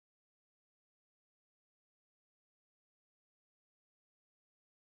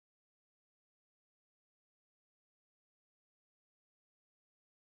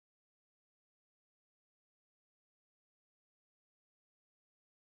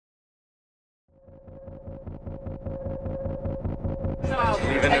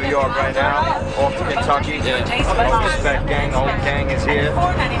leaving New York right now, off to Kentucky. No respect gang, the whole gang is here.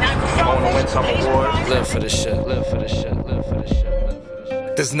 Going to win some awards. Live for this shit, live for this shit, live for this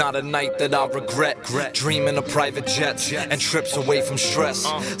shit. There's not a night that I regret. Dreaming of private jets and trips away from stress.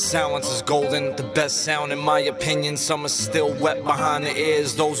 Silence is golden, the best sound in my opinion. Some are still wet behind the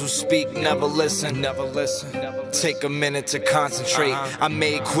ears. Those who speak never listen. Take a minute to concentrate. I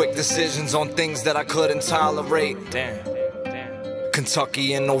made quick decisions on things that I couldn't tolerate.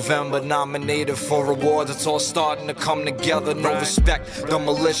 Kentucky in November, nominated for awards. It's all starting to come together. No respect, the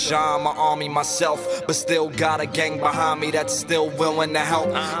militia, I'm an army myself, but still got a gang behind me that's still willing to help.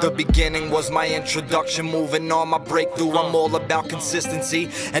 The beginning was my introduction, moving on my breakthrough. I'm all about consistency,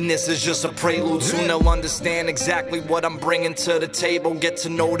 and this is just a prelude. Soon they'll understand exactly what I'm bringing to the table. Get to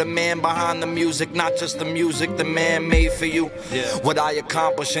know the man behind the music, not just the music the man made for you. What I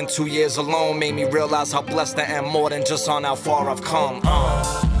accomplished in 2 years alone made me realize how blessed I am, more than just on how far I've come.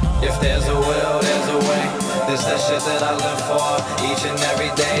 If there's a will, there's a way. This the shit that I live for. Each and every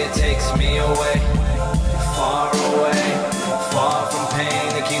day it takes me away. Far away, far from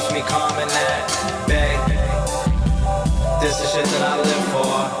pain. It keeps me calm in that bay. This the shit that I live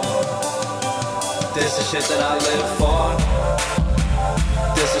for. This the shit that I live for.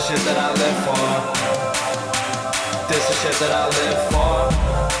 This the shit that I live for. This the shit that I live for.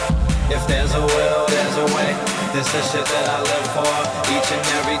 If there's a will, there's a way. This the shit that I live for. Each and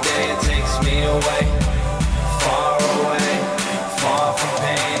every day it takes me away. Far away, far from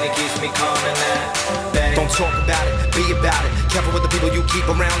pain. It keeps me calm in that bay. Don't talk about it, be about it. Careful with the people you keep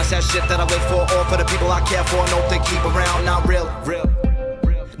around. It's that shit that I live for. All for the people I care for. Nope, they keep around. Not real.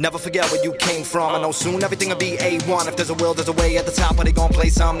 Never forget where you came from. I know soon everything will be A1. If there's a will, there's a way. At the top, but they gon' play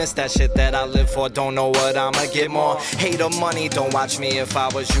some. It's that shit that I live for. Don't know what I'ma get more. Hate or money, don't watch me. If I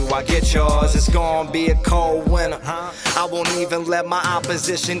was you, I get yours. It's gon' be a cold winter. I won't even let my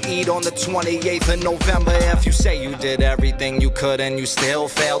opposition eat on the 28th of November. If you say you did everything you could and you still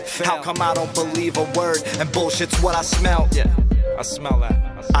failed, how come I don't believe a word and bullshit's what I smell? Yeah, I smell that.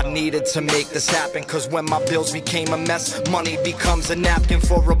 I needed to make this happen, cause when my bills became a mess, money becomes a napkin.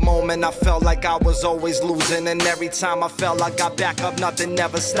 For a moment I felt like I was always losing, and every time I felt I got back up, nothing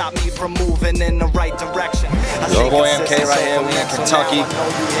ever stopped me from moving in the right direction. Yo, boy eMkay right here, we in Kentucky,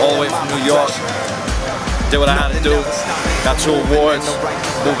 all the way from New York. Did what I had to do, got 2 awards,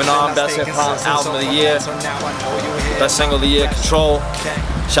 moving on, best hip hop album of the year, best single of the year, Control.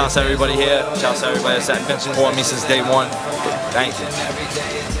 Shouts to everybody here, shouts to everybody that's been supporting me since day one. Thank you.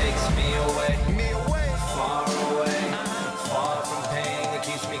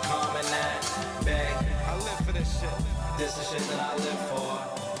 This is shit that I live for.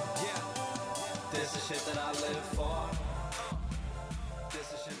 This is shit that I live for.